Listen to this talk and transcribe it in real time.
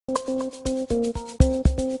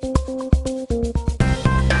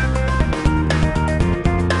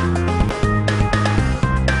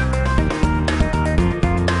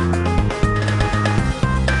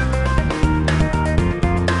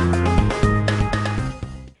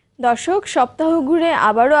দর্শক, সপ্তাহ ঘুরে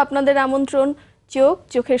আবারও আপনাদের আমন্ত্রণ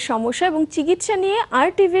চোখের সমস্যা এবং চিকিৎসা নিয়ে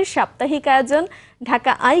টিভির সাপ্তাহিক আয়োজন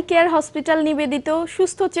ঢাকা আই কেয়ার হসপিটাল নিবেদিত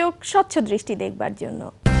সুস্থ চোখ স্বচ্ছ দৃষ্টি দেখবার জন্য।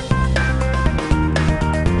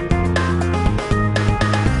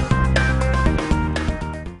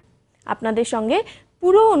 আপনাদের সঙ্গে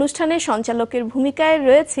পুরো অনুষ্ঠানের সঞ্চালকের ভূমিকায়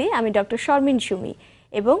রয়েছি আমি ডক্টর শর্মিন সুমি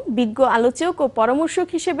এবং বিজ্ঞ আলোচক ও পরামর্শক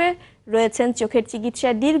হিসেবে রয়েছেন চোখের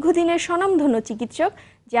চিকিৎসার দীর্ঘদিনের স্বনামধন্য চিকিৎসক,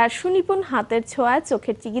 যার সুনিপুণ হাতের ছোঁয়ায়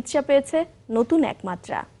চোখের চিকিৎসা পেয়েছে নতুন এক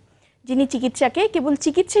মাত্রা। যিনি চিকিৎসাকে কেবল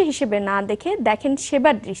চিকিৎসা হিসেবে না দেখেন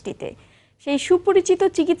সেবার দৃষ্টিতে। সেই সুপরিচিত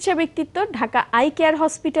চিকিৎসা ব্যক্তিত্ব ঢাকা আই কেয়ার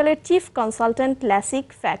হসপিটালের চিফ কনসালট্যান্ট ল্যাসিক,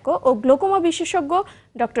 ফ্যাকো ও গ্লোকোমা বিশেষজ্ঞ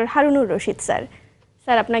doctor Harunur Rashid sir.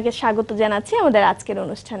 Sir, আপনাকে স্বাগত জানাচ্ছি আমাদের আজকের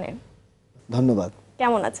অনুষ্ঠানে। ধন্যবাদ।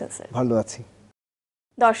 কেমন আছেন স্যার? ভালো আছি।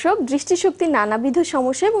 দর্শক, দৃষ্টিশক্তির নানাবিধ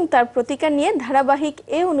সমস্যা এবং তার প্রতিকার নিয়ে ধারাবাহিক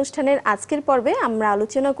এই অনুষ্ঠানের আজকের পর্বে আমরা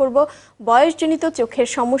আলোচনা করব বয়সজনিত চোখের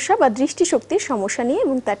সমস্যা বা দৃষ্টিশক্তির সমস্যা নিয়ে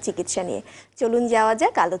এবং তার চিকিৎসা নিয়ে। চলুন যাওয়া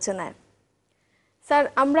যাক আলোচনায়। স্যার,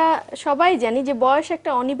 আমরা সবাই জানি যে বয়স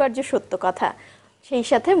একটা অনিবার্য সত্য কথা, সেই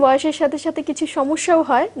সাথে বয়সের সাথে সাথে কিছু সমস্যাও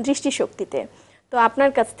হয় দৃষ্টিশক্তিতে। তো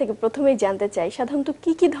আপনার কাছ থেকে প্রথমেই জানতে চাই, সাধারণত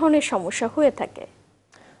কি কি ধরনের সমস্যা হয়ে থাকে?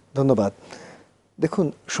 ধন্যবাদ। দেখুন,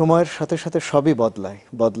 সময়ের সাথে সাথে সবই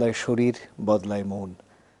বদলায় শরীর, বদলায় মন।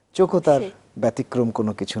 চোখও তার ব্যতিক্রম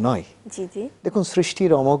কোনো কিছু নয়। জি জি। দেখুন,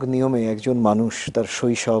 সৃষ্টির অমোঘ নিয়মে একজন মানুষ তার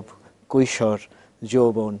শৈশব, কৈশোর,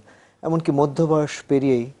 যৌবন, এমনকি মধ্যবয়স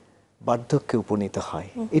পেরিয়েই বার্ধক্যে উপনীত হয়।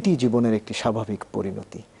 এটি জীবনের একটি স্বাভাবিক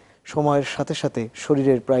পরিণতি। সময়ের সাথে সাথে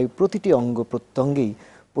শরীরের প্রায় প্রতিটি অঙ্গ প্রত্যঙ্গেই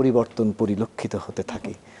পরিবর্তন পরিলক্ষিত হতে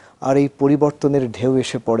থাকে। আর এই পরিবর্তনের ঢেউ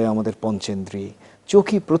এসে পড়ে আমাদের পঞ্চেন্দ্রিয়ে।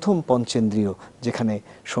 চোখই প্রথম পঞ্চেন্দ্রিয় যেখানে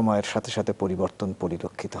সময়ের সাথে সাথে পরিবর্তন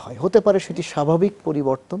পরিলক্ষিত হয়। হতে পারে সেটি স্বাভাবিক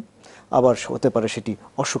পরিবর্তন, আবার হতে পারে সেটি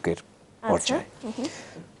অসুখের পর্যায়ে।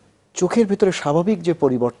 চোখের ভিতরে স্বাভাবিক যে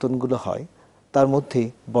পরিবর্তনগুলো হয় তার মধ্যে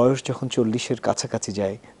বয়স যখন 40-এর কাছাকাছি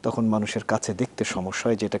যায় তখন মানুষের কাছে দেখতে সমস্যা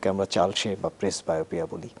হয়, যেটাকে আমরা চালসে বা প্রেসবায়োপিয়া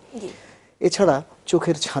বলি। এছাড়া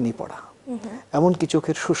চোখের ছানি পড়া, এমনকি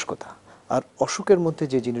চোখের শুষ্কতা। আর অসুখের মধ্যে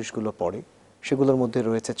যে জিনিসগুলো পড়ে সেগুলোর মধ্যে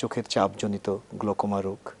রয়েছে চোখের চাপজনিত গ্লোকোমা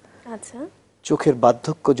রোগ, চোখের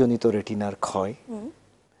বার্ধক্যজনিত রেটিনার ক্ষয়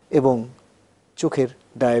এবং চোখের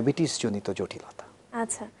ডায়াবেটিস জনিত জটিলতা।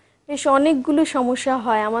 আচ্ছা, বেশ অনেকগুলো সমস্যা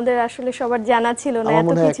হয়, আমাদের আসলে সবার জানা ছিল না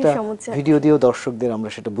এত কিছু সমস্যা। ভিডিও দিয়েও দর্শকদের আমরা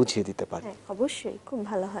সেটা বুঝিয়ে দিতে পারি। অবশ্যই, খুব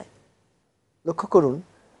ভালো হয়। লক্ষ্য করুন,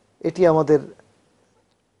 এটি আমাদের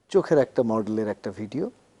চোখের একটা মডেলের একটা ভিডিও।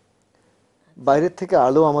 বাইরের থেকে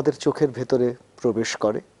আলো আমাদের চোখের ভেতরে প্রবেশ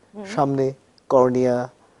করে। সামনে কর্নিয়া,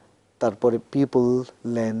 তারপরে পিপল,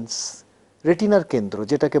 লেন্স, রেটিনার কেন্দ্র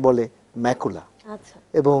যেটাকে বলে ম্যাকুলা,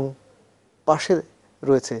 এবং পাশে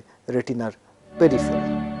রয়েছে রেটিনার পেরিফেরি,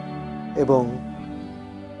 এবং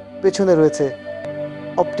পেছনে রয়েছে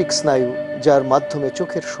অপটিক স্নায়ু, যার মাধ্যমে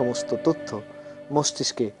চোখের সমস্ত তথ্য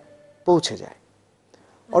মস্তিষ্কে পৌঁছে যায়।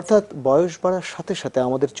 অর্থাৎ বয়স বাড়ার সাথে সাথে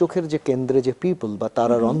আমাদের চোখের যে কেন্দ্রে যে পিপল বা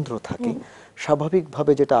তারারন্ধ্র থাকে,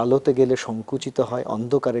 স্বাভাবিকভাবে যেটা আলোতে গেলে সংকুচিত হয়,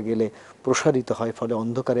 অন্ধকারে গেলে প্রসারিত হয়, ফলে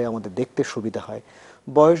অন্ধকারে আমাদের দেখতে সুবিধা হয়।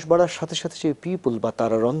 বয়স বাড়ার সাথে সাথে সেই পিপল বা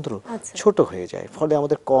তারারন্ধ্র ছোট হয়ে যায়, ফলে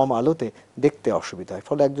আমাদের কম আলোতে দেখতে অসুবিধা হয়।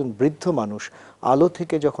 ফলে একজন বৃদ্ধ মানুষ আলো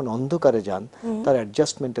থেকে যখন অন্ধকারে যান তার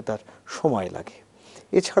অ্যাডজাস্টমেন্টে তার সময় লাগে।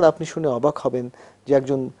 এছাড়া আপনি শুনে অবাক হবেন যে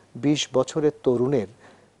একজন 20 বছরের তরুণের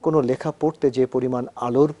কোনো লেখা পড়তে যে পরিমাণ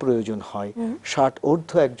আলোর প্রয়োজন হয়, 60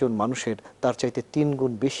 ঊর্ধ্ব একজন মানুষের তার চাইতে 3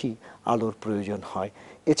 গুণ বেশি আলোর প্রয়োজন হয়।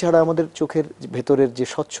 এছাড়া আমাদের চোখের ভেতরের যে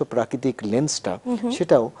স্বচ্ছ প্রাকৃতিক লেন্সটা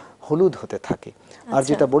সেটাও হলুদ হতে থাকে। আর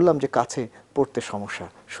যেটা বললাম যে কাছে পড়তে সমস্যা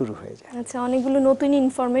শুরু হয়ে যায়। আচ্ছা, অনেকগুলো নতুন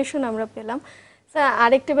ইনফরমেশন আমরা পেলাম। স্যার,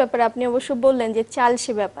 আরেকটা ব্যাপার আপনি অবশ্য বললেন যে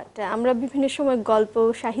চালসে ব্যাপারটা, আমরা বিভিন্ন সময় গল্প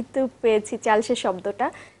সাহিত্যেও পেয়েছি চালসে শব্দটা,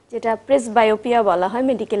 যেটা প্রেসবায়োপিয়া বলা হয়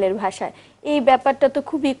মেডিকেলের ভাষায়। এই ব্যাপারটা তো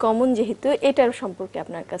খুবই কমন, যেহেতু এটার সম্পর্কে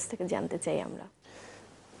আপনার কাছ থেকে জানতে চাই আমরা।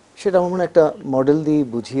 সেটা আমরা একটা মডেল দিয়ে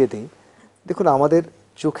বুঝিয়ে দিই। দেখুন, আমাদের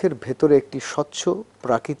চোখের ভেতরে একটি স্বচ্ছ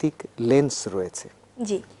প্রাকৃতিক লেন্স রয়েছে।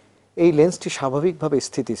 জি। এই লেন্সটি স্বাভাবিকভাবে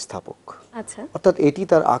স্থিতিস্থাপক। আচ্ছা। অর্থাৎ এটি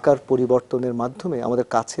তার আকার পরিবর্তনের মাধ্যমে আমাদের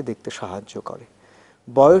কাছে দেখতে সাহায্য করে।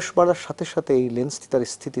 বয়স বাড়ার সাথে সাথে এই লেন্সটি তার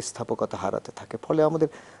স্থিতিস্থাপকতা হারাতে থাকে, ফলে আমাদের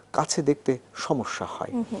কাছে দেখতে সমস্যা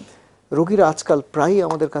হয়। রোগীরা আজকাল প্রায়ই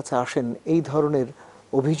আমাদের কাছে আসেন এই ধরনের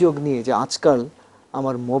অভিযোগ নিয়ে যে আজকাল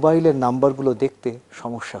আমার মোবাইলের নাম্বারগুলো দেখতে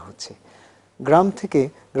সমস্যা হচ্ছে। গ্রাম থেকে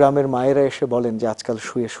গ্রামের মায়েরা এসে বলেন যে আজকাল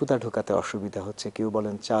শুয়ে সুতা ঢোকাতে অসুবিধা হচ্ছে, কেউ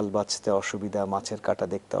বলেন চাল বাছতে অসুবিধা, মাছের কাঁটা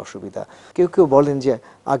দেখতে অসুবিধা, কেউ কেউ বলেন যে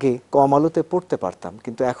আগে কম আলোতে পড়তে পারতাম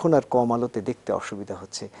কিন্তু এখন আর কম আলোতে দেখতে অসুবিধা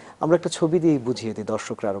হচ্ছে। আমরা একটা ছবি দিয়েই বুঝিয়ে দিই,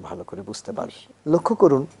 দর্শকরা আরো ভালো করে বুঝতে পারবে। লক্ষ্য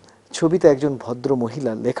করুন, ছবিতে একজন ভদ্র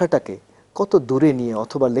মহিলা লেখাটাকে কত দূরে নিয়ে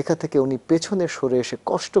অথবা লেখা থেকে উনি পেছনে সরে এসে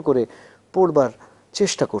কষ্ট করে পড়বার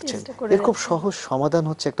চেষ্টা করছেন। এর খুব সহজ সমাধান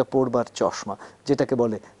হচ্ছে একটা পড়বার চশমা, যেটাকে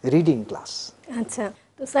বলে রিডিং গ্লাস। আচ্ছা,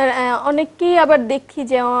 তো স্যার অনেককেই আবার দেখি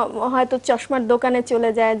যে হয়তো চশমার দোকানে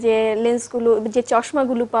চলে যায়, যে লেন্সগুলো, যে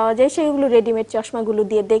চশমাগুলো পাওয়া যায় সেগুলো রেডিমেড চশমাগুলো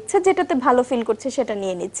দিয়ে দেখছে, যেটাতে ভালো ফিল করছে সেটা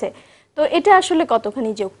নিয়ে নিচ্ছে। তো এটা আসলে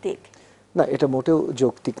কতখানি যৌক্তিক? না, এটা মোটেও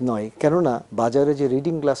যৌক্তিক নয়, কেননা বাজারে যে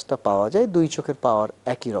রিডিং গ্লাসটা পাওয়া যায় দুই চোখের পাওয়ার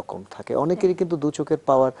একই রকম থাকে। অনেকেরই কিন্তু দু চোখের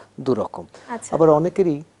পাওয়ার দু রকম। আবার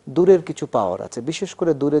অনেকেরই দূরের কিছু পাওয়ার আছে, বিশেষ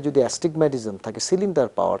করে দূরে যদি অ্যাস্টিগম্যাটিজম থাকে, সিলিন্ডার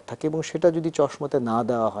পাওয়ার থাকে, এবং সেটা যদি চশমাতে না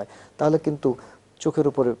দেওয়া হয় তাহলে কিন্তু চোখের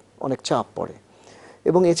উপরে অনেক চাপ পড়ে।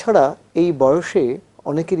 এবং এছাড়া এই বয়সে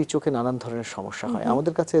অনেকেরই চোখে নানান ধরনের সমস্যা হয়।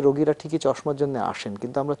 আমাদের কাছে রোগীরা ঠিকই চশমার জন্য আসেন,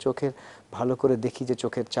 কিন্তু আমরা চোখের ভালো করে দেখি যে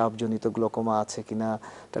চোখের চাপজনিত গ্লোকোমা আছে কিনা,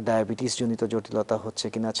 ডায়াবেটিস জনিত জটিলতা হচ্ছে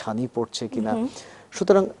কিনা, ছানি পড়ছে কিনা।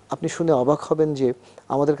 সুতরাং আপনি শুনে অবাক হবেন যে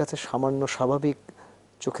আমাদের কাছে সামান্য স্বাভাবিক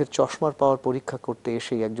চোখের চশমার পাওয়ার পরীক্ষা করতে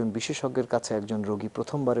এসেই একজন বিশেষজ্ঞের কাছে একজন রোগী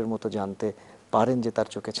প্রথমবারের মতো জানতে পারেন যে তার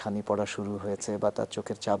চোখে ছানি পড়া শুরু হয়েছে, বা তার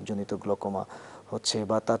চোখের চাপজনিত গ্লোকোমা হচ্ছে,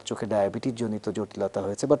 বা তার চোখে ডায়াবেটিস জনিত জটিলতা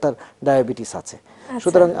হয়েছে, বা তার ডায়াবেটিস আছে।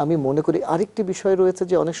 সুতরাং আমি মনে করি আরেকটি বিষয় রয়েছে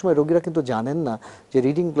যে অনেক সময় রোগীরা কিন্তু জানেন না যে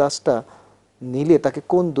রিডিং গ্লাসটা নিলে তাকে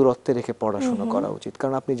কোন দূরত্বে রেখে পড়াশোনা করা উচিত।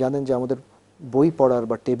 কারণ আপনি জানেন যে আমাদের বই পড়ার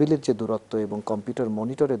বা টেবিলের যে দূরত্ব এবং কম্পিউটার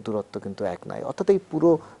মনিটরের দূরত্ব কিন্তু এক নয়। অর্থাৎ এই পুরো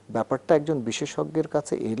ব্যাপারটা একজন বিশেষজ্ঞের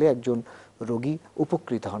কাছে এলে একজন রোগী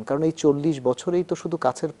উপকৃত হন। কারণ এই 40 বছরেই তো শুধু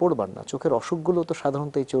কাছের পড়বার না, চোখের অসুখগুলো তো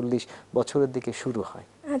সাধারণত এই 40 বছরের দিকে শুরু হয়।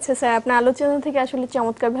 আচ্ছা স্যার, আপনার আলোচনা থেকে আসলে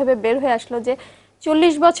চমৎকারভাবে বের হয়ে আসলো যে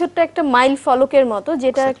 40 বছরটা একটা মাইল ফলকের মতো,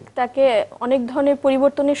 যেটা তাকে অনেক ধরনের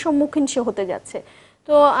পরিবর্তনের সম্মুখীন সে হতে যাচ্ছে।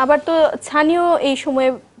 তো আবার তো ছানিও এই সময়ে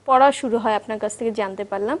পড়া শুরু হয়, আপনার কাছ থেকে জানতে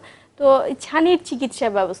পারলাম। তো ছানির চিকিৎসা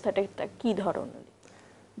ব্যবস্থাটা কি ধরনের?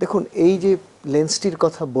 দেখুন, এই যে লেন্সটির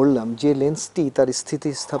কথা বললাম, যে লেন্সটি তার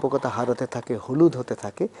স্থিতিস্থাপকতা হারাতে থাকে, হলুদ হতে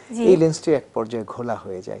থাকে, এই লেন্সটি এক পর্যায়ে ঘোলা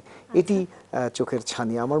হয়ে যায়। এটি চোখের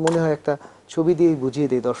ছানি। আমার মনে হয় একটা ছবি দিয়ে বুঝিয়ে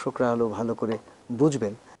দিই, দর্শকরা আলো ভালো করে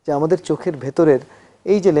বুঝবেন যে আমাদের চোখের ভেতরের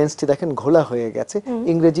এই যে লেন্সটি দেখেন ঘোলা হয়ে গেছে,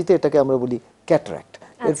 ইংরেজিতে এটাকে আমরা বলি ক্যাটারাক্ট।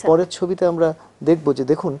 এর পরের ছবিতে আমরা দেখব যে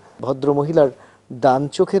দেখুন ভদ্র মহিলার ডান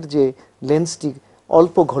চোখের যে লেন্সটি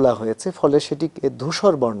অল্প ঘোলা হয়েছে, ফলে সেটিকে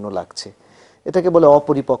ধূসর বর্ণ লাগছে, এটাকে বলে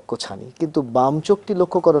অপরিপক্ক ছানি। কিন্তু বাম চোখটি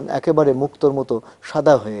লক্ষ্য করুন একেবারে মুক্তোর মতো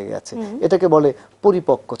সাদা হয়ে গেছে, এটাকে বলে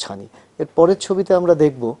পরিপক্ক ছানি। এর পরের ছবিতে আমরা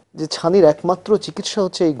দেখব যে ছানির একমাত্র চিকিৎসা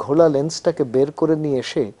হচ্ছে এই ঘোলা লেন্সটাকে বের করে নিয়ে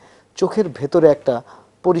এসে চোখের ভেতরে একটা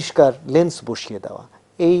পরিষ্কার লেন্স বসিয়ে দেওয়া।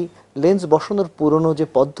 এই লেন্স বসানোর পুরনো যে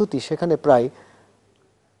পদ্ধতি, সেখানে প্রায়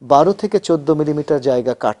 12 থেকে 14 মিলিমিটার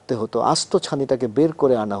জায়গা কাটতে হতো, আস্ত ছানিটাকে বের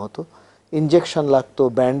করে আনা হতো, ইনজেকশন লাগতো,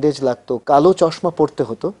 ব্যান্ডেজ লাগতো, কালো চশমা পরতে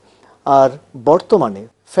হতো। আর বর্তমানে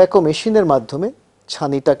ফ্যাকো মেশিনের মাধ্যমে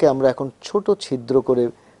ছানিটাকে আমরা এখন ছোট ছিদ্র করে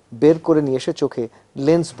বের করে নিয়ে এসে চোখে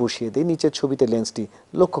লেন্স বসিয়ে দিই। নিচের ছবিতে লেন্সটি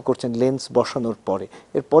লক্ষ্য করছেন লেন্স বসানোর পরে।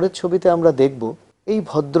 এর পরের ছবিতে আমরা দেখব এই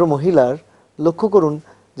ভদ্র মহিলার, লক্ষ্য করুন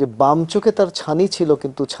যে বাম চোখে তার ছানি ছিল,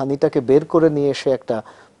 কিন্তু ছানিটাকে বের করে নিয়ে এসে একটা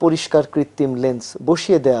পরিষ্কার কৃত্রিম লেন্স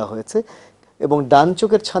বসিয়ে দেওয়া হয়েছে, এবং ডান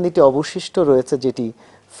চোখের ছানিটি অবশিষ্ট রয়েছে, যেটি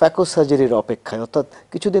ফ্যাকো সার্জারির অপেক্ষায়। অর্থাৎ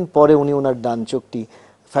কিছুদিন পরে উনি ওনার ডান চোখটি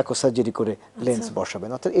ফ্যাকো সার্জারি করে লেন্স বসাবেন।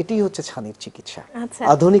 অর্থাৎ এটি হচ্ছে ছানির চিকিৎসা,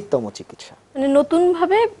 আধুনিকতম চিকিৎসা। মানে নতুন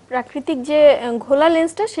ভাবে প্রাকৃতিক যে ঘোলা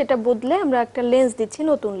লেন্সটা সেটা বদলে আমরা একটা লেন্স দিচ্ছি,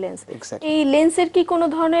 নতুন লেন্স। এই লেন্সের কি কোনো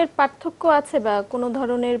ধরনের পার্থক্য আছে বা কোনো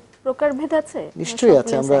ধরনের প্রকারভেদ আছে? নিশ্চয়ই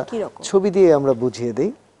আছে, আমরা ছবি দিয়ে আমরা বুঝিয়ে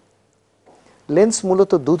দেই। লেন্স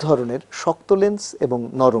মূলত দু ধরনের, শক্ত লেন্স এবং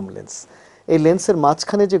নরম লেন্স। এই লেন্সের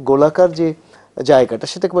মাঝখানে যে গোলাকার যে জায়গাটা,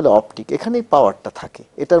 সেটাকে বলে অপটিক, এখানেই পাওয়ারটা থাকে,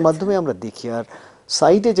 এটার মাধ্যমে আমরা দেখি। আর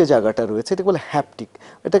সাইডে যে জায়গাটা রয়েছে এটাকে বলে হ্যাপটিক,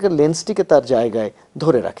 এটাকে লেন্সটিকে তার জায়গায়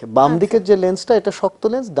ধরে রাখে। বাম দিকের যে লেন্সটা এটা শক্ত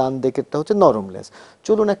লেন্স, ডান দিকেরটা হচ্ছে নরম লেন্স।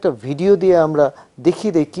 চলুন একটা ভিডিও দিয়ে আমরা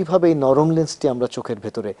দেখিয়ে দিই কিভাবে এই নরম লেন্সটি আমরা চোখের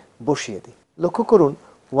ভেতরে বসিয়ে দিই। লক্ষ্য করুন,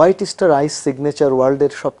 হোয়াইট স্টার আইস সিগনেচার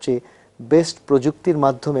ওয়ার্ল্ডের সবচেয়ে বেস্ট প্রযুক্তির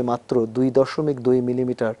মাধ্যমে মাত্র 2.2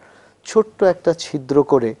 মিলিমিটার ছোট্ট একটা ছিদ্র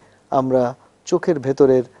করে আমরা চোখের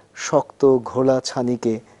ভেতরের শক্ত ঘোলা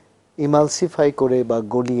ছানিকে ইমালসিফাই করে বা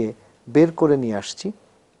গলিয়ে বের করে নিয়ে আসছি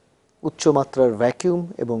উচ্চমাত্রার ভ্যাকিউম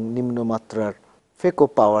এবং নিম্নমাত্রার ফেকো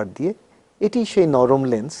পাওয়ার দিয়ে। এটি সেই নরম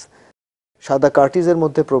লেন্স। সাদা কার্টিজের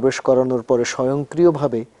মধ্যে প্রবেশ করানোর পরে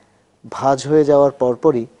স্বয়ংক্রিয়ভাবে ভাঁজ হয়ে যাওয়ার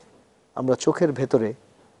পরপরই আমরা চোখের ভেতরে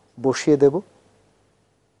বসিয়ে দেব।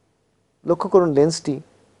 লক্ষ্য করুন লেন্সটি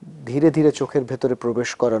ধীরে ধীরে চোখের ভেতরে প্রবেশ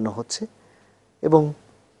করানো হচ্ছে এবং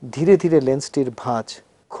ধীরে ধীরে লেন্সটির ভাঁজ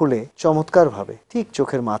খুলে চমৎকারভাবে ঠিক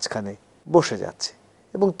চোখের মাঝখানে বসে যাচ্ছে,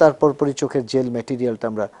 এবং তারপর পরই চোখের জেল ম্যাটেরিয়ালটা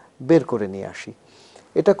আমরা বের করে নিয়ে আসি।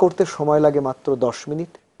 এটা করতে সময় লাগে মাত্র 10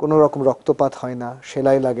 মিনিট, কোনো রকম রক্তপাত হয় না,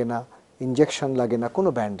 সেলাই লাগে না, ইনজেকশন লাগে না, কোনো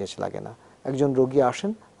ব্যান্ডেজ লাগে না। একজন রোগী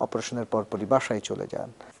আসেন, অপারেশনের পরপরই বাসায় চলে যান।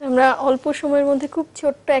 আমরা অল্প সময়ের মধ্যে খুব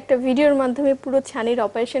ছোট্ট একটা ভিডিওর মাধ্যমে পুরো ছানির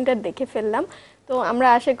অপারেশনটা দেখে ফেললাম। তো আমরা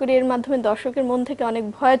আশা করি এর মাধ্যমে দর্শকের মন থেকে অনেক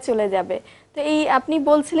ভয় চলে যাবে। তো এই আপনি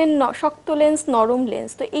বলছিলেন শক্ত লেন্স, নরম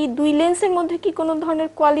লেন্স, তো এই দুই লেন্সের মধ্যে কি কোনো ধরনের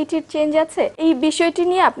কোয়ালিটির চেঞ্জ আছে? এই বিষয়টি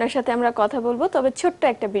নিয়ে আপনার সাথে আমরা কথা বলবো, তবে ছোট্ট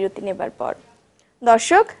একটা বিরতি নেবার পর।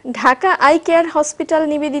 দর্শক, ঢাকা আই কেয়ার হসপিটাল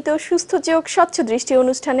নিবেদিত সুস্থ চোখ স্বচ্ছ দৃষ্টি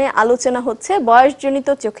অনুষ্ঠানে আলোচনা হচ্ছে বয়সজনিত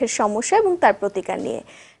চোখের সমস্যা এবং তার প্রতিকার নিয়ে।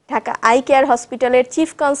 ঢাকা আই কেয়ার হসপিটালের চিফ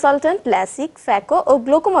কনসালট্যান্ট, ল্যাসিক, ফ্যাকো ও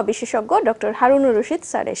গ্লোকোমা বিশেষজ্ঞ ডক্টর হারুন রশিদ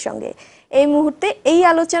স্যারের সঙ্গে এই মুহূর্তে এই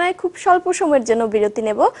আলোচনায় খুব স্বল্প সময়ের জন্য বিরতি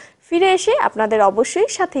নেব। ফিরে এসে আপনাদের অবশ্যই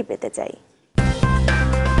সাথেই পেতে চাই।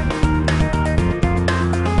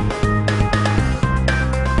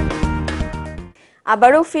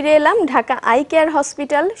 আবারও ফিরে এলাম ঢাকা আই কেয়ার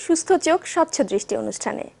হসপিটাল সুস্থ চোখ স্বচ্ছ দৃষ্টি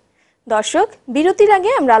অনুষ্ঠানে। দর্শক, বিরতির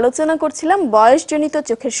আগে আমরা আলোচনা করছিলাম বয়সজনিত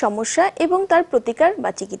চোখের সমস্যা এবং তার প্রতিকার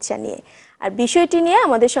বা চিকিৎসা নিয়ে। আর বিষয়টি নিয়ে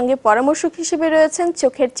আমাদের সঙ্গে পরামর্শক হিসেবে রয়েছেন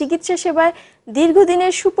চোখের চিকিৎসা সেবায়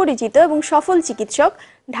দীর্ঘদিনের সুপরিচিত এবং সফল চিকিৎসক,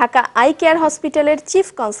 ঢাকা আই কেয়ার হসপিটালের চিফ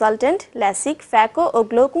কনসালট্যান্ট, ল্যাসিক, ফ্যাকো ও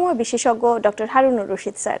গ্লোকোমা বিশেষজ্ঞ ডক্টর হারুন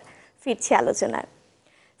রশিদ স্যার। ফিরছি আলোচনায়।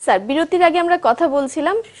 স্যার, বিরতির আগে আমরা কথা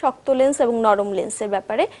বলছিলাম শক্ত লেন্স এবং নরম লেন্সের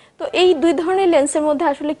ব্যাপারে। তো এই দুই ধরনের লেন্সের মধ্যে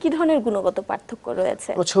আসলে কি ধরনের গুণগত পার্থক্য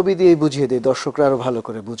রয়েছে? ছবি দিয়ে বুঝিয়ে দিই, দর্শকরা আরো ভালো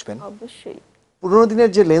করে বুঝবেন। অবশ্যই। পুরোনো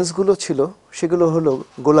দিনের যে লেন্সগুলো ছিল সেগুলো হলো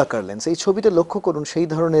গোলাকার লেন্স। এই ছবিতে লক্ষ্য করুন, সেই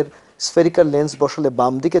ধরনের স্ফেরিক্যাল লেন্স বসালে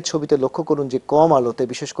বাম দিকের ছবিতে লক্ষ্য করুন যে কম আলোতে,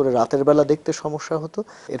 বিশেষ করে রাতের বেলা দেখতে সমস্যা হতো।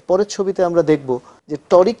 এরপরের ছবিতে আমরা দেখব যে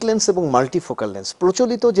টরিক লেন্স এবং মাল্টিফোকাল লেন্স।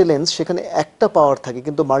 প্রচলিত যে লেন্স সেখানে একটা পাওয়ার থাকে,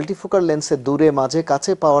 কিন্তু মাল্টিফোকাল লেন্সে দূরে, মাঝে,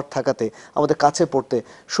 কাছে পাওয়ার থাকাতে আমাদের কাছে পড়তে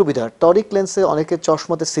সুবিধা। টরিক লেন্সে অনেকের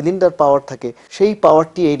চশমাতে সিলিন্ডার পাওয়ার থাকে, সেই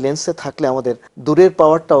পাওয়ারটি এই লেন্সে থাকলে আমাদের দূরের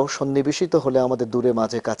পাওয়ারটাও সন্নিবেশিত হলে আমাদের দূরে,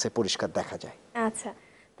 মাঝে, কাছে পরিষ্কার দেখা যায়। আচ্ছা,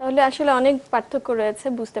 তাহলে আসলে অনেক পার্থক্য রয়েছে,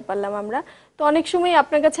 বুঝতে পারলাম আমরা। তো অনেক সময়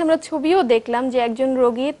আপনার কাছে আমরা ছবিও দেখলাম যে একজন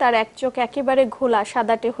রোগী, তার এক চোখ একেবারে ঘোলা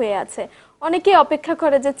সাদাটে হয়ে আছে। অনেকেই অপেক্ষা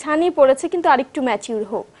করে যে ছানি পড়েছে কিন্তু আরেকটু ম্যাচিউর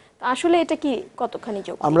হোক। তো আসলে এটা কি কতখানি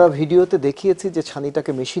যৌক্তিক? আমরা ভিডিওতে দেখিয়েছি যে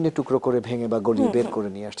ছানিটাকে মেশিনে টুকরো করে ভেঙে বা গলিয়ে বের করে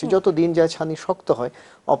নিয়ে আসছি। যত দিন যায় ছানি শক্ত হয়,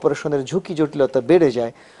 অপারেশনের ঝুঁকি জটিলতা বেড়ে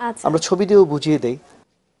যায়। আচ্ছা। আমরা ছবি দিয়েও বুঝিয়ে দেই।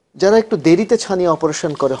 যারা একটু দেরিতে ছানি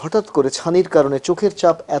অপারেশন করে, হঠাৎ করে ছানির কারণে চোখের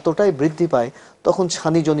চাপ এতটাই বৃদ্ধি পায়, তখন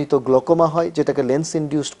ছানিজনিত গ্লোকোমা হয়, যেটাকে লেন্স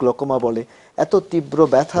ইনডিউসড গ্লোকোমা বলে। এত তীব্র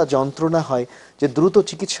ব্যথা যন্ত্রণা হয় যে দ্রুত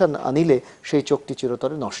চিকিৎসা না নিলে সেই চোখটি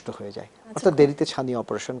চিরতরে নষ্ট হয়ে যায়। অর্থাৎ দেরিতে ছানি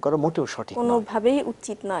অপারেশন করা মোটেও সঠিক নয়, কোনোভাবেই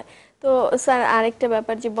উচিত নয়। তো স্যার, আরেকটা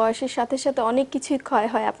ব্যাপার, যে বয়সের সাথে সাথে অনেক কিছুই ক্ষয়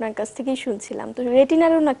হয়, আপনার কাছ থেকেই শুনছিলাম। তো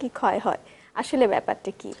রেটিনারও নাকি ক্ষয় হয়, আসলে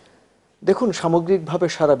ব্যাপারটা কি? দেখুন, সামগ্রিকভাবে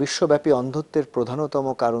সারা বিশ্বব্যাপী অন্ধত্বের প্রধানতম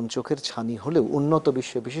কারণ চোখের ছানি হলেও উন্নত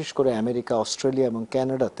বিশ্বে, বিশেষ করে আমেরিকা, অস্ট্রেলিয়া এবং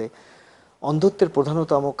কানাডাতে অন্ধত্বের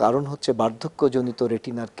প্রধানতম কারণ হচ্ছে বার্ধক্যজনিত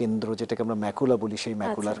রেটিনার কেন্দ্র, যেটাকে আমরা ম্যাকুলা বলি, সেই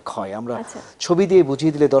ম্যাকুলার ক্ষয়। আমরা ছবি দিয়ে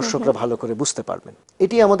বুঝিয়ে দিলে দর্শকরা ভালো করে বুঝতে পারবেন।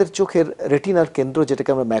 এটি আমাদের চোখের রেটিনার কেন্দ্র, যেটাকে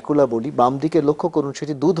আমরা ম্যাকুলা বলি। বাম দিকে লক্ষ্য করুন,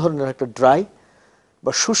 সেটি দু ধরনের, একটা ড্রাই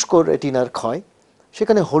বা শুষ্ক রেটিনার ক্ষয়,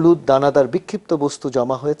 সেখানে হলুদ দানাদার বিক্ষিপ্ত বস্তু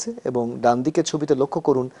জমা হয়েছে, এবং ডান দিকে ছবিতে লক্ষ্য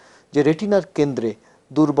করুন যে রেটিনার কেন্দ্রে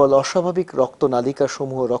দুর্বল অস্বাভাবিক রক্তনালিকা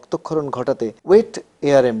সমূহ রক্তক্ষরণ ঘটাতে ওয়েট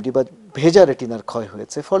এআরএমডি বা ভেজা রেটিনার ক্ষয়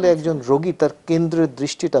হয়েছে। ফলে একজন রোগী, তার কেন্দ্রের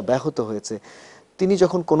দৃষ্টিটা ব্যাহত হয়েছে। তিনি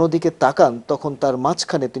যখন কোনো দিকে তাকান তখন তার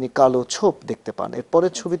মাঝখানে তিনি কালো ছোপ দেখতে পান।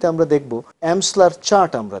 এরপরের ছবিতে আমরা দেখব অ্যামসলার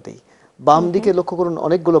চার্ট আমরা দিই। বাম দিকে লক্ষ্য করুন,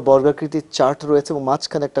 অনেকগুলো বর্গাকৃতির চার্ট রয়েছে এবং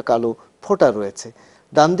মাঝখানে একটা কালো ফোঁটা রয়েছে।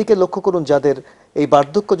 ডান দিকে লক্ষ্য করুন, যাদের এই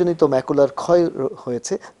বার্ধক্যজনিত ম্যাকুলার ক্ষয়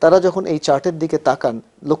হয়েছে, তারা যখন এই চার্টের দিকে তাকান,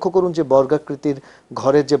 লক্ষ্য করুন যে বর্গাকৃতির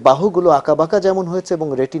ঘরের যে বাহুগুলো আঁকাবাঁকা যেমন হয়েছে, এবং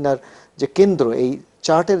রেটিনার যে কেন্দ্র, এই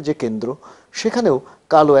চার্টের যে কেন্দ্র, সেখানেও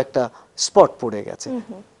কালো একটা স্পট পড়ে গেছে।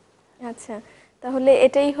 আচ্ছা, তাহলে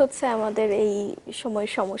এটাই হচ্ছে আমাদের এই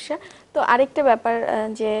সময়ের সমস্যা। তো আরেকটা ব্যাপার,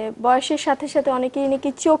 যে বয়সের সাথে সাথে অনেকেই নাকি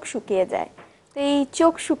চোখ শুকিয়ে যায়। তো এই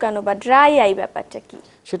চোখ শুকানো বা ড্রাই আই ব্যাপারটা কি?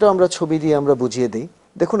 সেটা আমরা ছবি দিয়ে আমরা বুঝিয়ে দিই।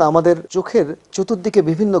 দেখুন, আমাদের চোখের চতুর্দিকে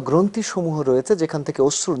বিভিন্ন গ্রন্থি সমূহ রয়েছে যেখান থেকে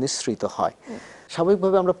অশ্রু নিঃসৃত হয়।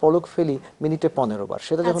 স্বাভাবিকভাবে আমরা পলক ফেলি মিনিটে 15 বার,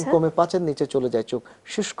 সেটা যখন কমে 5-এর নিচে চলে যায়, চোখ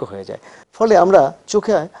শুষ্ক হয়ে যায়। ফলে আমরা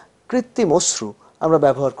চোখে কৃত্রিম অশ্রু আমরা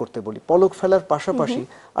ব্যবহার করতে বলি। পলক ফেলার পাশাপাশি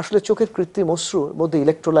আসলে চোখের কৃত্রিম অশ্রুর মধ্যে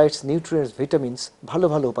ইলেকট্রোলাইটস, নিউট্রিয়েন্টস, ভিটামিনস, ভালো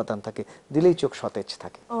ভালো উপাদান থাকে, দিলেই চোখ সতেজ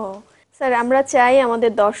থাকে। ও স্যার, আমরা চাই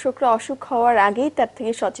আমাদের দর্শকরা অসুখ হওয়ার আগেই তার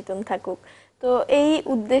থেকে সচেতন থাকুক। তো এই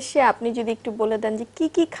উদ্দেশ্যে আপনি যদি একটু বলে দেন যে কি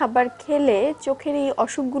কি খাবার খেলে চোখের এই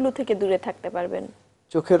অসুখগুলো থেকে দূরে থাকতে পারবেন?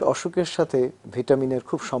 চোখের অসুখের সাথে ভিটামিনের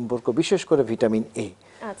খুব সম্পর্ক, বিশেষ করে ভিটামিন এ।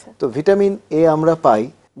 আচ্ছা। তো ভিটামিন এ আমরা পাই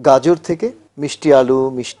গাজর থেকে, মিষ্টি আলু,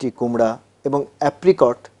 মিষ্টি কুমড়া এবং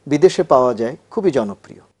অ্যাপ্রিকট বিদেশে পাওয়া যায়, খুবই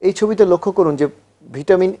জনপ্রিয়। এই ছবিতে লক্ষ্য করুন যে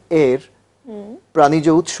ভিটামিন এর প্রাণীজ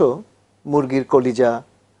উৎস মুরগির কলিজা,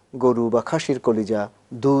 গরু বা খাসির কলিজা,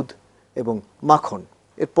 দুধ এবং মাখন।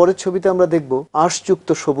 এর পরের ছবিতে আমরা দেখব আঁশযুক্ত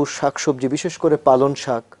সবুজ শাকসবজি, বিশেষ করে পালন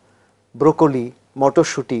শাক, ব্রোকলি,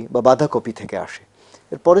 মটরশুঁটি বা বাঁধাকপি থেকে আসে।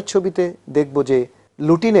 এর পরের ছবিতে দেখব যে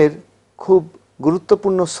লুটিনের খুব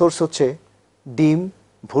গুরুত্বপূর্ণ সোর্স হচ্ছে ডিম,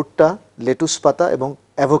 ভুট্টা, লেটুস পাতা এবং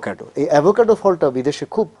অ্যাভোক্যাডো। এই অ্যাভোক্যাডো ফলটা বিদেশে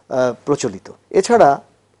খুব প্রচলিত। এছাড়া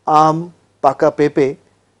আম, পাকা পেঁপে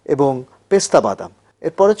এবং পেস্তা বাদাম।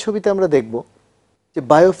 এর পরের ছবিতে আমরা দেখব যে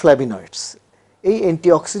বায়োফ্ল্যাভিনয়েডস, এই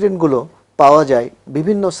অ্যান্টিঅক্সিডেন্টগুলো পাওয়া যায়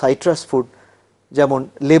বিভিন্ন সাইট্রাস ফুড, যেমন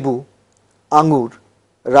লেবু, আঙুর,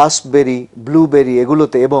 রাস্পবেরি, ব্লুবেরি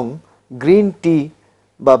এগুলোতে, এবং গ্রিন টি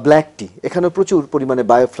বা ব্ল্যাক টি, এখানে প্রচুর পরিমাণে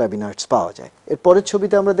বায়োফ্ল্যাভিনয়েডস পাওয়া যায়। এর পরের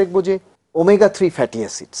ছবিতে আমরা দেখব যে ওমেগা 3 ফ্যাটি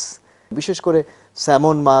অ্যাসিডস, বিশেষ করে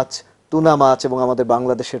স্যামন মাছ, টুনা মাছ এবং আমাদের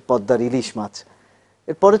বাংলাদেশের পদ্মার ইলিশ মাছ।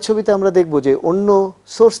 এর পরের ছবিতে আমরা দেখব যে অন্য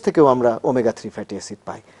সোর্স থেকেও আমরা ওমেগা 3 ফ্যাটি অ্যাসিড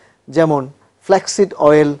পাই, যেমন ফ্ল্যাক্সিড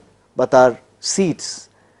অয়েল বা তার সিডস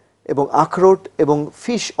এবং আখরোট এবং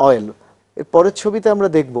ফিশ অয়েল। এর পরের ছবিতে আমরা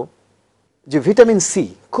দেখব যে ভিটামিন সি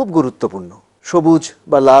খুব গুরুত্বপূর্ণ, সবুজ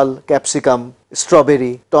বা লাল ক্যাপসিকাম,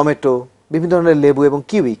 স্ট্রবেরি, টমেটো, বিভিন্ন ধরনের লেবু এবং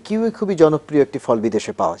কিউই খুবই জনপ্রিয় একটি ফল,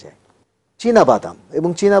 বিদেশে পাওয়া যায়। চীনা বাদাম এবং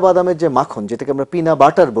চীনা বাদামের যে মাখন, যেটাকে আমরা পিনা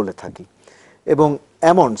বাটার বলে থাকি, এবং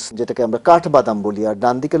অ্যামন্ডস, যেটাকে আমরা কাঠবাদাম বলি। আর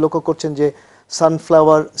ডান দিকে লক্ষ্য করছেন যে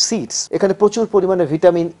সানফ্লাওয়ার সিডস, এখানে প্রচুর পরিমাণে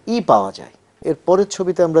ভিটামিন ই পাওয়া যায়। এর পরের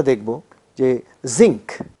ছবিতে আমরা দেখব যে জিঙ্ক,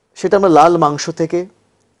 সেটা আমরা লাল মাংস থেকে,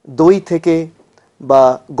 দই থেকে বা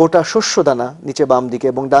গোটা শস্য দানা, নিচে বাম দিকে,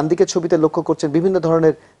 এবং ডান দিকে ছবিতে লক্ষ্য করছেন বিভিন্ন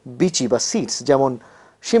ধরনের বিচি বা সিডস, যেমন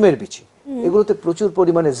শিমের বিচি, এগুলোতে প্রচুর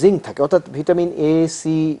পরিমাণে জিঙ্ক থাকে। অর্থাৎ vitamin A,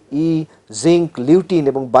 C, E, zinc, lutein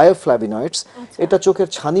এবং বায়োফ্ল্যাভিনয়েডস, এটা চোখের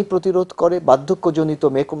ছানি প্রতিরোধ করে, বার্ধক্যজনিত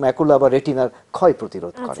ম্যাকুলা বা রেটিনার ক্ষয়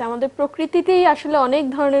প্রতিরোধ করে। আচ্ছা, আমাদের প্রকৃতিতেই আসলে অনেক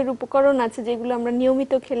ধরনের উপকরণ আছে যেগুলো আমরা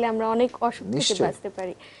নিয়মিত খেলে আমরা অনেক অসুখ থেকে বাঁচতে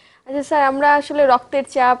পারি। আচ্ছা স্যার, আমরা আসলে রক্তের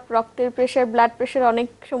চাপ, রক্তের প্রেশার, ব্লাড প্রেশার অনেক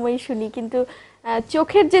সময় শুনি, কিন্তু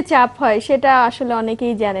চোখের যে চাপ হয় সেটা আসলে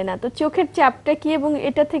অনেকেই জানে না। তো চোখের চাপটা কি, এবং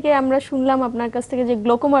এটা থেকে আমরা শুনলাম আপনার কাছ থেকে যে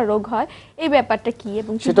গ্লোকোমা রোগ হয়, এই ব্যাপারটা কি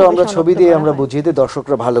এবং সেটা আমরা ছবি দিয়ে আমরা বুঝিয়ে দিই,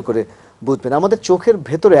 দর্শকরা ভালো করে বুঝবেন। আমাদের চোখের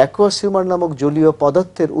ভেতরে অ্যাকুয়াস হিউমার নামক জলীয়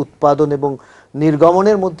পদার্থের উৎপাদন এবং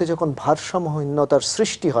নির্গমনের মধ্যে যখন ভারসাম্যহীনতার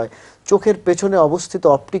সৃষ্টি হয়, চোখের পেছনে অবস্থিত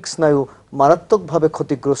অপটিক স্নায়ু মারাত্মকভাবে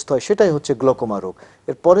ক্ষতিগ্রস্ত হয়, সেটাই হচ্ছে গ্লোকোমা রোগ।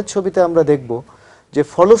 এর পরের ছবিতে আমরা দেখব যে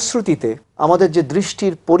ফলশ্রুতিতে আমাদের যে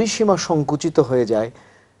দৃষ্টির পরিসীমা সংকুচিত হয়ে যায়,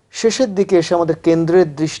 শেষের দিকে এসে আমাদের কেন্দ্রের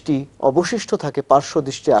দৃষ্টি অবশিষ্ট থাকে, পার্শ্ব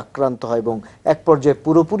দৃষ্টি আক্রান্ত হয় এবং এক পর্যায়ে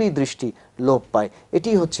পুরোপুরি দৃষ্টি লোপ পায়। এটি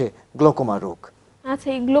হচ্ছে গ্লোকোমা রোগ। আচ্ছা,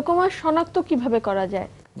 এই গ্লোকোমা শনাক্ত কিভাবে করা যায়?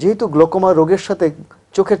 যেহেতু গ্লোকোমা রোগের সাথে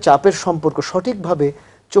চোখের চাপের সম্পর্ক, সঠিকভাবে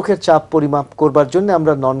চোখের চাপ পরিমাপ করবার জন্য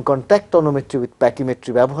আমরা নন কন্ট্যাক্ট টনোমেট্রি উইথ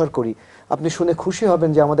প্যাকিমেট্রি ব্যবহার করি। আপনি শুনে খুশি হবেন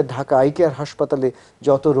যে আমাদের ঢাকা আই কেয়ার হাসপাতালে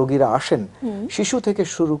যত রোগীরা আসেন, শিশু থেকে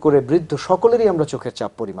শুরু করে বৃদ্ধ, সকলেরই আমরা চোখের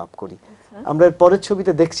চাপ পরিমাপ করি। আমরা এর পরের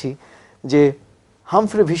ছবিতে দেখছি যে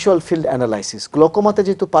হামফ্রে ভিজুয়াল ফিল্ড অ্যানালাইসিস, গ্লোকোমাতে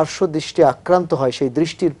যেহেতু পার্শ্ব দৃষ্টি আক্রান্ত হয়, সেই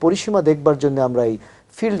দৃষ্টির পরিসীমা দেখবার জন্য আমরা এই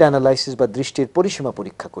ফিল্ড অ্যানালাইসিস বা দৃষ্টির পরিসীমা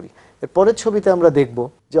পরীক্ষা করি। এর পরের ছবিতে আমরা দেখব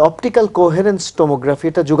যে অপটিক্যাল কোহেরেন্স টোমোগ্রাফি,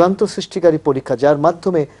 এটা যুগান্ত সৃষ্টিকারী পরীক্ষা, যার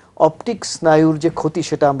মাধ্যমে অপটিক স্নায়ুর যে ক্ষতি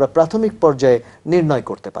সেটা আমরা প্রাথমিক পর্যায়ে নির্ণয়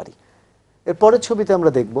করতে পারি। এর পরের ছবিতে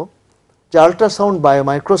আমরা দেখব যে আল্ট্রাসাউন্ড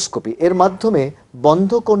বায়োমাইক্রোস্কোপি, এর মাধ্যমে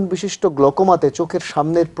বন্ধ কোণ বিশিষ্ট গ্লোকোমাতে চোখের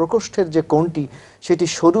সামনের প্রকোষ্ঠের যে কোণটি, সেটি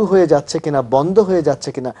সরু হয়ে যাচ্ছে কিনা, বন্ধ হয়ে যাচ্ছে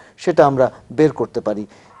কিনা, সেটা আমরা বের করতে পারি।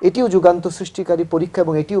 এটিও যুগান্ত সৃষ্টিকারী পরীক্ষা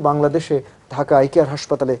এবং এটিও বাংলাদেশে ঢাকা আই কেয়ার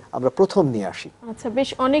হাসপাতালে আমরা প্রথম নিয়ে আসি। আচ্ছা, বেশ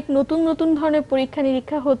অনেক নতুন নতুন ধরনের পরীক্ষা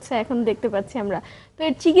নিরীক্ষা হচ্ছে এখন দেখতে পাচ্ছি আমরা। তো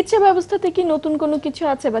এর চিকিৎসা ব্যবস্থাতে কি নতুন কোনো কিছু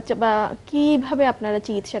আছে বা কিভাবে আপনারা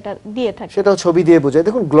চিকিৎসাটা দিয়ে থাকেন? সেটাও ছবি দিয়ে বোঝায়।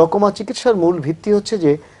 দেখুন, গ্লোকোমা চিকিৎসার মূল ভিত্তি হচ্ছে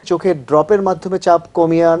যে চোখের ড্রপের মাধ্যমে চাপ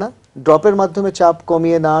কমিয়ে আনা। ড্রপের মাধ্যমে চাপ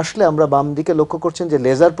কমিয়ে না আসলে আমরা বাম দিকে লক্ষ্য করছেন যে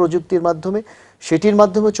লেজার প্রযুক্তির মাধ্যমে, সেটির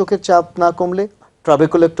মাধ্যমে চোখের চাপ না কমলে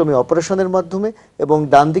ট্রাবেকুলেক্টমি অপারেশনের মাধ্যমে, এবং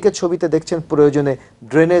ডান দিকের ছবিতে দেখছেন প্রয়োজনে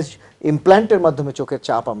ড্রেনেজ ইমপ্ল্যান্টের মাধ্যমে চোখের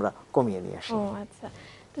চাপ আমরা কমিয়ে নিয়ে আসি। ও আচ্ছা।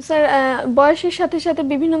 তো স্যার, বয়সের সাথে সাথে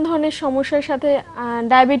বিভিন্ন ধরনের সমস্যার সাথে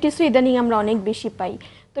ডায়াবেটিসও ইদানিং আমরা অনেক বেশি পাই।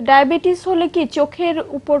 তো ডায়াবেটিস হলে কি চোখের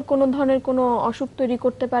উপর কোনো ধরনের কোনো অসুখ তৈরি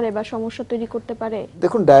করতে পারে বা সমস্যা তৈরি করতে পারে?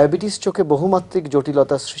 দেখুন, ডায়াবেটিস চোখে বহুমাত্রিক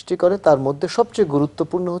জটিলতা সৃষ্টি করে। তার মধ্যে সবচেয়ে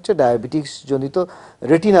গুরুত্বপূর্ণ হচ্ছে ডায়াবেটিস জনিত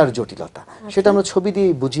রেটিনার জটিলতা। সেটা আমরা ছবি দিয়ে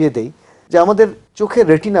বুঝিয়ে দেই যে আমাদের চোখের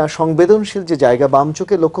রেটিনা সংবেদনশীল যে জায়গা, বাম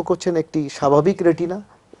চোখে লক্ষ্য করছেন একটি স্বাভাবিক রেটিনা,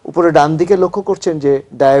 উপরে ডান দিকে লক্ষ্য করছেন যে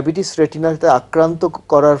ডায়াবেটিস রেটিনাতে আক্রান্ত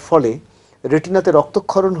করার ফলে রেটিনাতে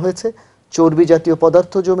রক্তক্ষরণ হয়েছে, চর্বি জাতীয়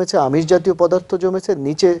পদার্থ জমেছে, আমিষ জাতীয় পদার্থ জমেছে।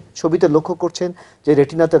 নিচে ছবিতে লক্ষ্য করছেন যে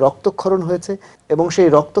রেটিনাতে রক্তক্ষরণ হয়েছে এবং সেই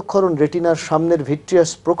রক্তক্ষরণ রেটিনার সামনের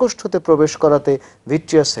ভিট্রিয়াস প্রকোষ্ঠতে প্রবেশ করাতে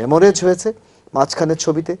ভিট্রিয়াস হেমোরেজ হয়েছে মাঝখানের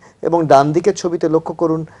ছবিতে। এবং ডান দিকের ছবিতে লক্ষ্য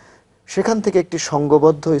করুন, সেখান থেকে একটি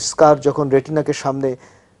সংঘবদ্ধ স্কার যখন রেটিনাকে সামনে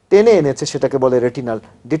টেনে এনেছে, সেটাকে বলে রেটিনাল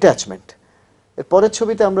ডিট্যাচমেন্ট। এর পরের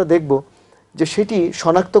ছবিতে আমরা দেখব যে সেটি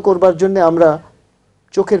শনাক্ত করবার জন্য আমরা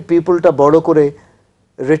চোখের পিপলটা বড় করে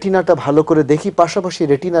রেটিনাটা ভালো করে দেখি, পাশাপাশি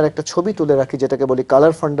রেটিনার একটা ছবি তুলে রাখি যেটাকে বলি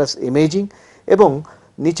কালার ফান্ডাস ইমেজিং, এবং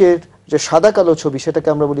নিচের যে সাদা কালো ছবি সেটাকে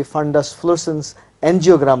আমরা বলি ফান্ডাস ফ্লোরসেন্স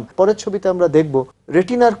অ্যাঞ্জিওগ্রাম। পরের ছবিতে আমরা দেখব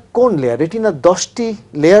রেটিনার কোন লেয়ার, রেটিনার 10টি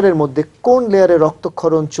লেয়ারের মধ্যে কোন লেয়ারে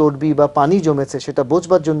রক্তক্ষরণ, চর্বি বা পানি জমেছে সেটা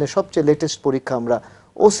বোঝবার জন্য সবচেয়ে লেটেস্ট পরীক্ষা আমরা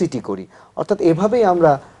ওসিটি করি। অর্থাৎ এভাবেই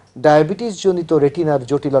আমরা ডায়াবেটিস জনিত রেটিনার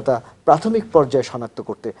জটিলতা প্রাথমিক পর্যায়ে শনাক্ত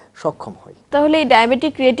করতে সক্ষম হই। তাহলে এই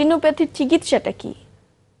ডায়াবেটিক রেটিনোপ্যাথির চিকিৎসাটা কি?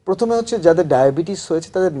 প্রথমে হচ্ছে যাদের ডায়াবেটিস হয়েছে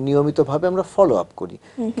তাদের নিয়মিতভাবে আমরা ফলো আপ করি,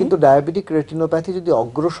 কিন্তু ডায়াবেটিক রেটিনোপ্যাথি যদি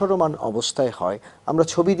অগ্রসরমান অবস্থায় হয় আমরা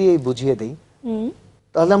ছবি দিয়েই বুঝিয়ে দিই।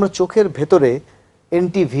 তাহলে আমরা চোখের ভেতরে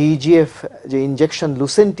NT-VEGF যে ইনজেকশন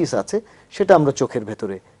লুসেন্টিস আছে সেটা আমরা চোখের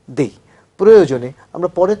ভেতরে দেই। প্রয়োজনে আমরা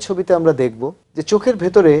পরের ছবিতে আমরা দেখব যে চোখের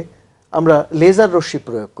ভেতরে আমরা লেজার রশ্মি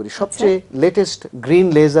প্রয়োগ করি, সবচেয়ে latest green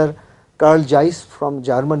laser curl জাইস from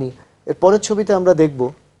Germany. এর পরের ছবিতে আমরা দেখব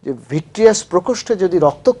যে ভিট্রিয়াস প্রকোষ্ঠে যদি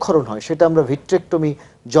রক্তক্ষরণ হয় সেটা আমরা ভিট্রেক্টমি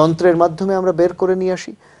যন্ত্রের মাধ্যমে আমরা বের করে নিয়ে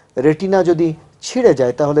আসি। রেটিনা যদি ছিঁড়ে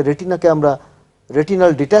যায় তাহলে রেটিনাকে আমরা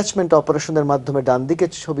রেটিনাল ডিট্যাচমেন্ট অপারেশনের মাধ্যমে ডান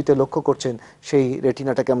দিকের ছবিতে লক্ষ্য করছেন সেই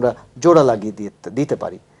রেটিনাটাকে আমরা জোড়া লাগিয়ে দিতে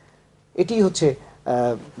পারি। এটি হচ্ছে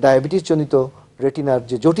ডায়াবেটিস জনিত রেটিনার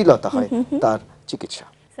যে জটিলতা হয় তার চিকিৎসা।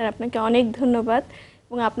 স্যার আপনাকে অনেক ধন্যবাদ,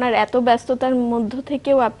 এবং আপনার এত ব্যস্ততার মধ্য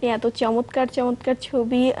থেকেও আপনি এত চমৎকার চমৎকার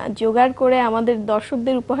ছবি জোগাড় করে আমাদের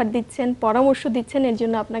দর্শকদের উপহার দিচ্ছেন, পরামর্শ দিচ্ছেন, এর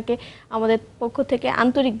জন্য আপনাকে আমাদের পক্ষ থেকে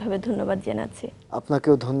আন্তরিকভাবে ধন্যবাদ জানাচ্ছি।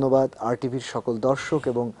 আপনাকেও ধন্যবাদ, RTVর সকল দর্শক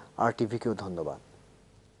এবং RTVকেও ধন্যবাদ।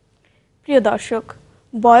 প্রিয় দর্শক,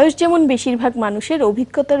 বয়স যেমন বেশিরভাগ মানুষের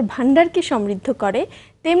অভিজ্ঞতার ভাণ্ডারকে সমৃদ্ধ করে,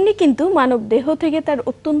 তেমনি কিন্তু মানব দেহ থেকে তার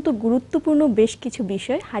অত্যন্ত গুরুত্বপূর্ণ বেশ কিছু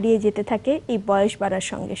বিষয় হারিয়ে যেতে থাকে এই বয়স বাড়ার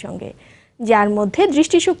সঙ্গে সঙ্গে, যার মধ্যে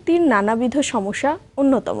দৃষ্টিশক্তির নানাবিধ সমস্যা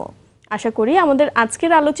অন্যতম। আশা করি আমাদের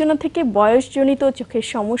আজকের আলোচনা থেকে বয়সজনিত চোখের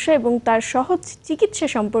সমস্যা এবং তার সহজ চিকিৎসা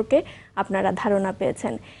সম্পর্কে আপনারা ধারণা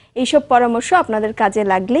পেয়েছেন। এইসব পরামর্শ আপনাদের কাজে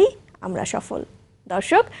লাগলেই আমরা সফল।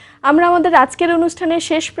 দর্শক, আমরা আমাদের আজকের অনুষ্ঠানের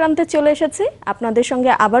শেষ প্রান্তে চলে এসেছি। আপনাদের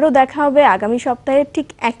সঙ্গে আবারও দেখা হবে আগামী সপ্তাহে ঠিক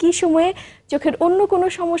একই সময়ে চোখের অন্য কোনো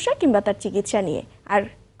সমস্যা কিংবা তার চিকিৎসা নিয়ে। আর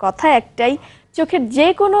কথা একটাই, চোখের যে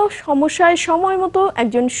কোনো সমস্যায় সময় মতো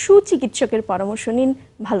একজন সুচিকিৎসকের পরামর্শ নিন।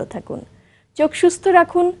 ভালো থাকুন, চোখ সুস্থ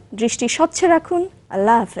রাখুন, দৃষ্টি স্বচ্ছ রাখুন।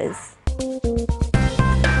 আল্লাহ হাফেজ।